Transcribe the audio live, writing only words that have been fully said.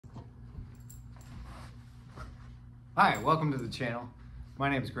Hi, welcome to the channel. My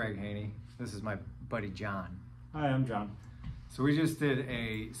name is Greg Haney. This is my buddy John. Hi, I'm John. So we just did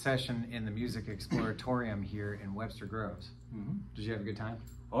a session in the Music Exploratorium here in Webster Groves. Did you have a good time?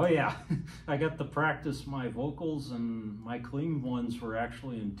 Oh yeah, I got to practice my vocals and my clean ones were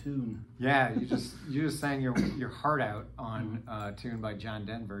actually in tune. Yeah, you just sang your heart out on a tune by John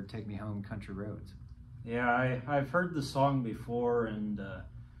Denver, "Take Me Home, Country Roads." Yeah, I've heard the song before, and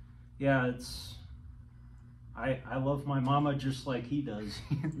yeah, I love my mama just like he does.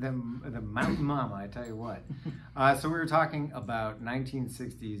 the mountain mama, I tell you what. So we were talking about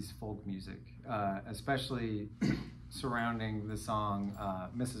 1960s folk music, especially surrounding the song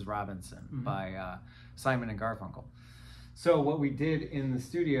Mrs. Robinson by Simon and Garfunkel. So what we did in the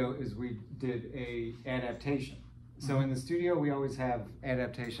studio is we did a adaptation. So in the studio, we always have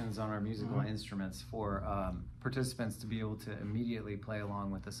adaptations on our musical instruments for participants to be able to immediately play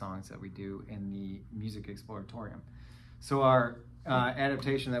along with the songs that we do in the Music Exploratorium. So our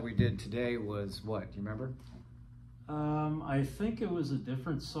adaptation that we did today was what? Do you remember? I think it was a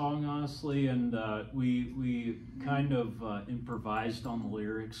different song, honestly, and we kind of improvised on the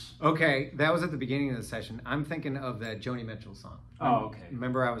lyrics. Okay, that was at the beginning of the session. I'm thinking of that Joni Mitchell song. Oh, okay.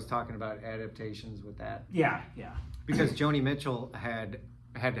 Remember I was talking about adaptations with that? Yeah. Because Joni Mitchell had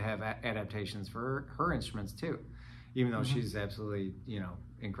to have adaptations for her instruments too, even though she's absolutely,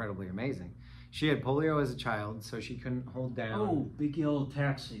 incredibly amazing. She had polio as a child, so she couldn't hold down. Oh, Big Yellow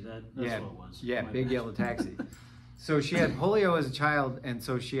Taxi, that's what it was. Yeah, Big Yellow Taxi. So she had polio as a child, and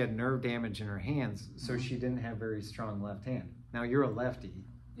so she had nerve damage in her hands, so she didn't have very strong left hand. Now you're a lefty.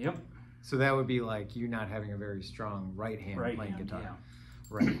 Yep. So that would be like you not having a very strong right hand playing guitar. Yeah.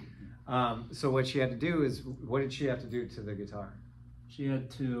 Right. So what she had to do is, what did she have to do to the guitar? She had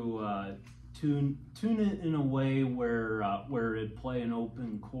to tune it in a way where it'd play an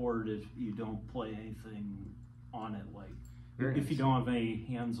open chord if you don't play anything on it, like if you don't have any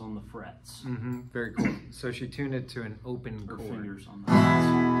hands on the frets. Very cool. So she tuned it to an open chord. Fingers on the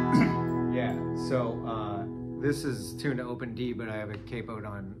frets. Yeah. So this is tuned to open D, but I have it capoed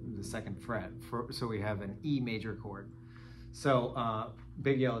on the second fret, so we have an E major chord. So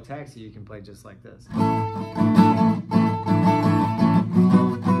Big Yellow Taxi, you can play just like this.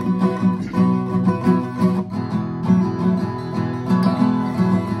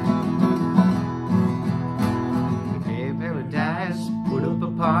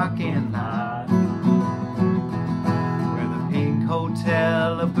 Parking lot where the Pink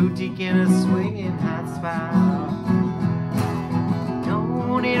Hotel, a boutique, and a swinging hot spot.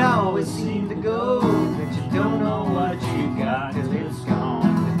 Don't it always seem to go that you don't know what you got till it's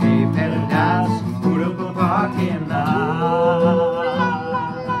gone? The Dave Paradise, put up a parking lot,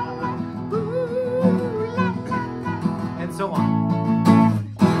 and so on.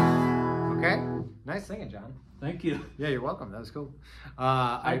 Okay, nice singing, John. Thank you. Yeah, you're welcome. That was cool.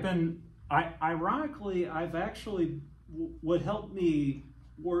 Ironically, I've actually, what helped me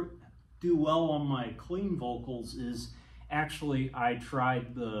do well on my clean vocals is actually I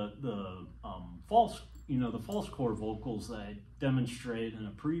tried the false, the false chord vocals that I demonstrated in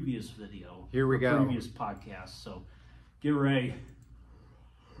a previous video. Here we go. Previous podcast. So get ready.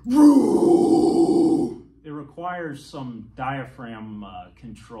 It requires some diaphragm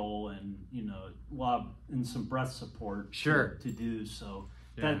control and and some breath support to do. So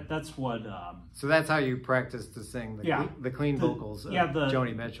that's what. So that's how you practice to sing the clean vocals of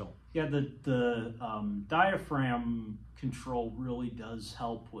Joni Mitchell. Yeah, the diaphragm control really does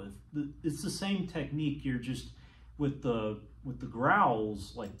help with. It's the same technique. You're just with the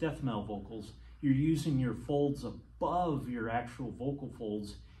growls, like death metal vocals. You're using your folds above your actual vocal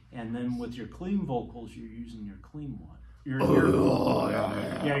folds. And then with your clean vocals, you're using your clean one.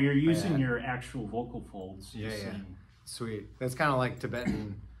 You're using your actual vocal folds to sing. Sweet. That's kind of like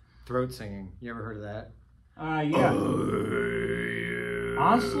Tibetan throat singing. You ever heard of that? Yeah.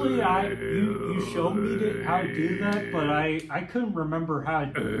 Honestly, you showed me how to do that, but I couldn't remember how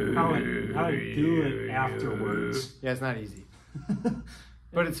to do it afterwards. Yeah, it's not easy,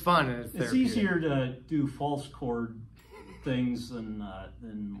 but it's fun and it's therapeutic. It's easier to do false chord things than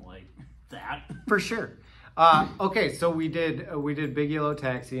like that. For sure. Okay, so we did Big Yellow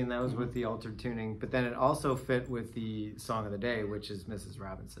Taxi, and that was with the altered tuning, but then it also fit with the song of the day, which is Mrs.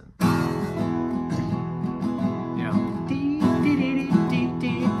 Robinson.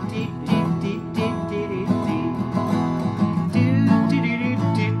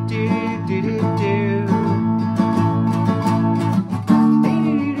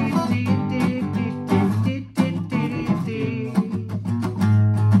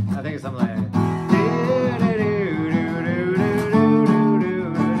 I think it's something like that.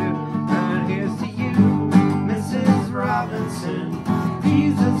 Here's to you, Mrs.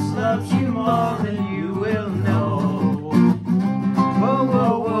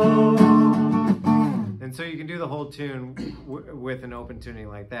 the whole tune with an open tuning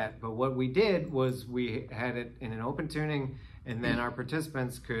like that. But what we did was we had it in an open tuning, and then our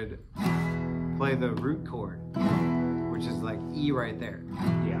participants could play the root chord, which is like E right there.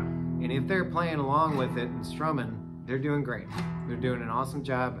 Yeah. And if they're playing along with it and strumming, they're doing great. They're doing an awesome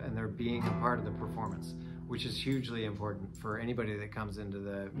job, and they're being a part of the performance, which is hugely important for anybody that comes into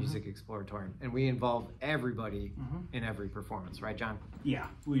the Music Exploratorium. And we involve everybody in every performance, right, John? Yeah,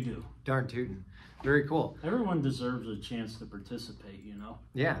 we do. Darn tootin'. Very cool. Everyone deserves a chance to participate, you know?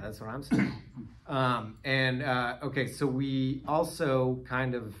 Yeah, that's what I'm saying. Okay, so we also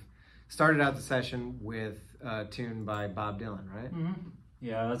kind of started out the session with a tune by Bob Dylan, right?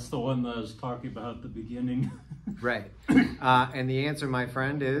 Yeah, that's the one that I was talking about at the beginning. Right. And the answer, my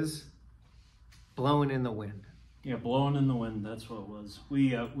friend, is Blowing in the Wind. Yeah, Blowing in the Wind, that's what it was.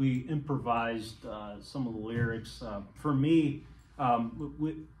 We improvised some of the lyrics. For me,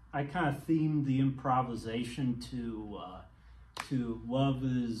 I kind of themed the improvisation to love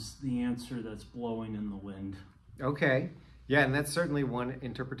is the answer that's blowing in the wind. Okay. Yeah, and that's certainly one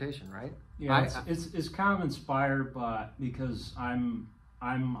interpretation, right? Yeah, it's kind of inspired by, because I'm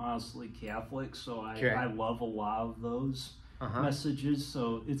honestly Catholic, so I love a lot of those messages,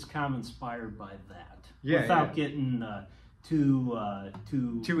 so it's kind of inspired by that. Yeah, without getting too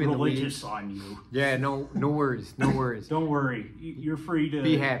religious on you. Yeah, no worries, no worries. Don't worry, you're free to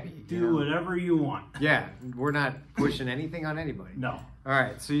be happy. Do whatever you want. Yeah, we're not pushing anything on anybody. No. All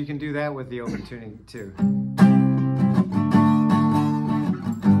right, so you can do that with the open tuning too.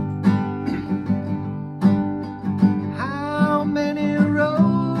 How many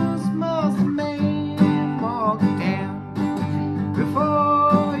roads must a man walk down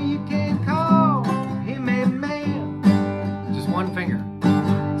before you can call him a man? Just one finger.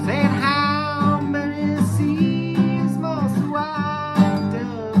 Saying how many seas must a white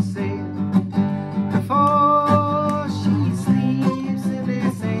dove sail before she sleeps in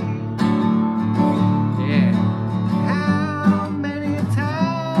the sand? Yeah. How many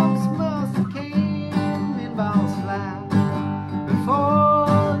times must a cannonballs fly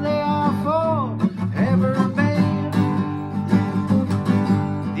before they are forever banned?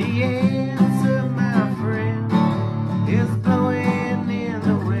 The answer, my friend, is blowing in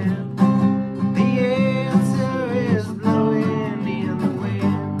the wind. The answer is blowing in the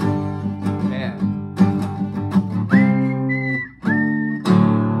wind. Yeah.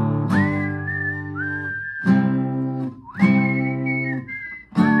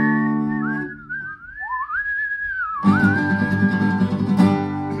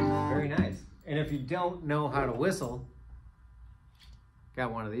 Very nice. And if you don't know how to whistle,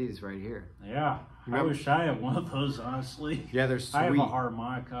 got one of these right here. Yeah, I wish I had one of those, honestly. Yeah, they're sweet. I have a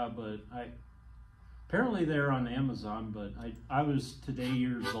harmonica, but apparently they're on Amazon, but I was today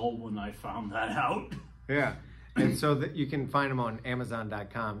years old when I found that out. Yeah, and so that you can find them on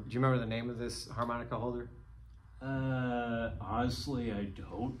Amazon.com. Do you remember the name of this harmonica holder? Honestly, I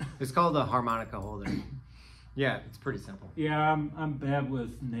don't. It's called a harmonica holder. Yeah, it's pretty simple. Yeah, I'm bad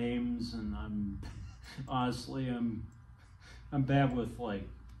with names, and I'm bad with like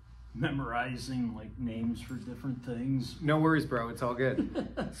memorizing like names for different things. No worries, bro. It's all good.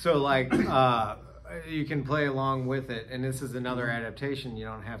 So like, you can play along with it, and this is another adaptation. You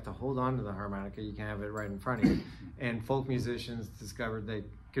don't have to hold on to the harmonica. You can have it right in front of you. And folk musicians discovered they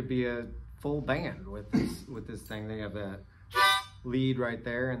could be a full band with this thing. They have a lead right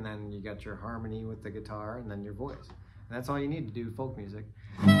there, and then you got your harmony with the guitar, and then your voice. And that's all you need to do folk music.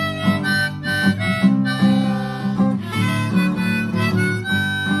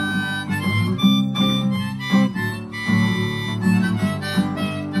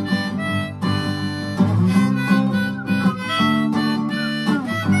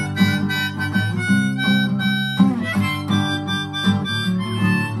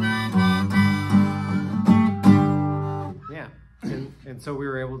 And so we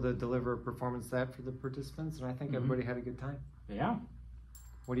were able to deliver a performance that for the participants, and I think everybody had a good time. Yeah.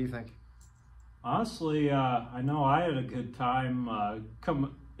 What do you think? Honestly, I know I had a good time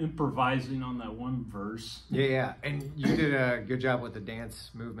improvising on that one verse. Yeah, and you did a good job with the dance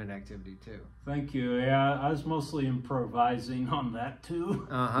movement activity too. Thank you. Yeah, I was mostly improvising on that too.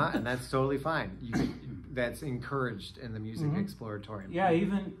 And that's totally fine. That's encouraged in the Music Exploratorium. Yeah,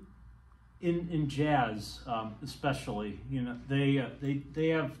 even in jazz, especially, you know, they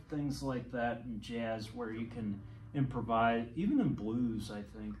have things like that in jazz where you can improvise. Even in blues, I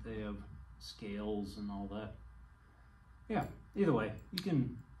think they have scales and all that. Yeah. Either way, you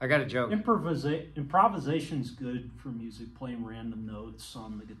can. I got a joke. Improvisation's good for music, playing random notes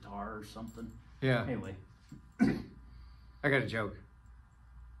on the guitar or something. Yeah. Anyway. I got a joke.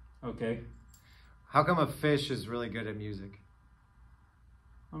 Okay. How come a fish is really good at music?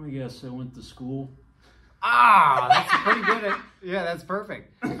 Let me guess. I went to school. Ah, that's pretty good at. Yeah, that's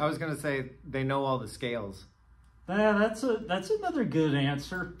perfect. I was gonna say they know all the scales. Yeah, that's another good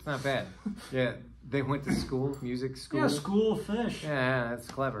answer. It's not bad. Yeah, they went to school, music school. Yeah, school of fish. Yeah, that's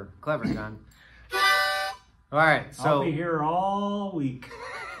clever. Clever, John. All right, so I'll be here all week.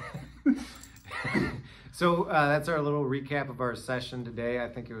 So that's our little recap of our session today. I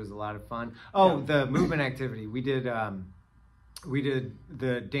think it was a lot of fun. Oh, yeah. The movement activity. We did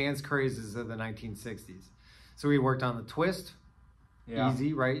the dance crazes of the 1960s. So we worked on the twist. Yeah.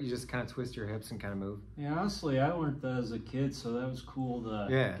 Easy, right? You just kind of twist your hips and kind of move. Yeah, honestly, I learned that as a kid, so that was cool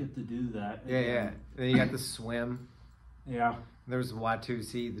to get to do that. Yeah, yeah. Then you got the swim. Yeah. There was the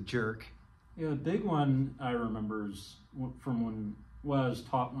Watusi, the jerk. Yeah, the big one I remember is from what I was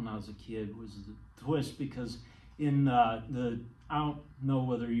taught when I was a kid was the twist, because in I don't know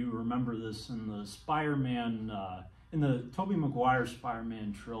whether you remember this, in the Spider-Man, in the Tobey Maguire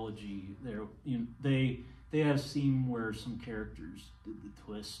Spider-Man trilogy, they had a scene where some characters did the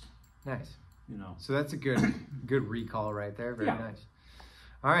twist. Nice. You know. So that's a good recall right there. Very nice.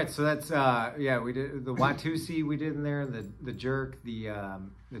 All right, so that's we did the Watusi we did in there, the jerk, the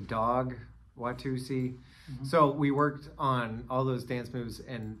dog Watusi. Mm-hmm. So we worked on all those dance moves,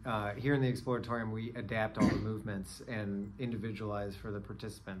 and here in the Exploratorium we adapt all the movements and individualize for the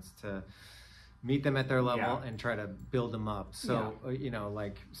participants to meet them at their level and try to build them up. So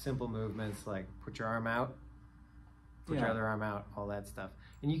like simple movements like put your arm out, put your other arm out, all that stuff.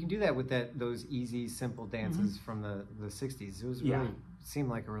 And you can do that with those easy, simple dances from the 60s. It was really seemed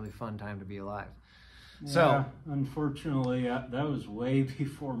like a really fun time to be alive. Yeah, so unfortunately, that was way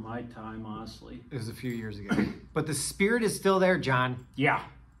before my time, honestly. It was a few years ago. But the spirit is still there, John. Yeah.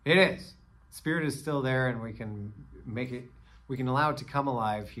 It is. Spirit is still there, and we can allow it to come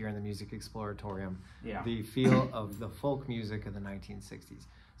alive here in the Music Exploratorium. Yeah. The feel of the folk music of the 1960s.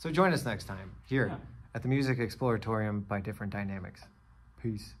 So join us next time here at the Music Exploratorium by Different Dynamics.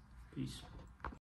 Peace. Peace.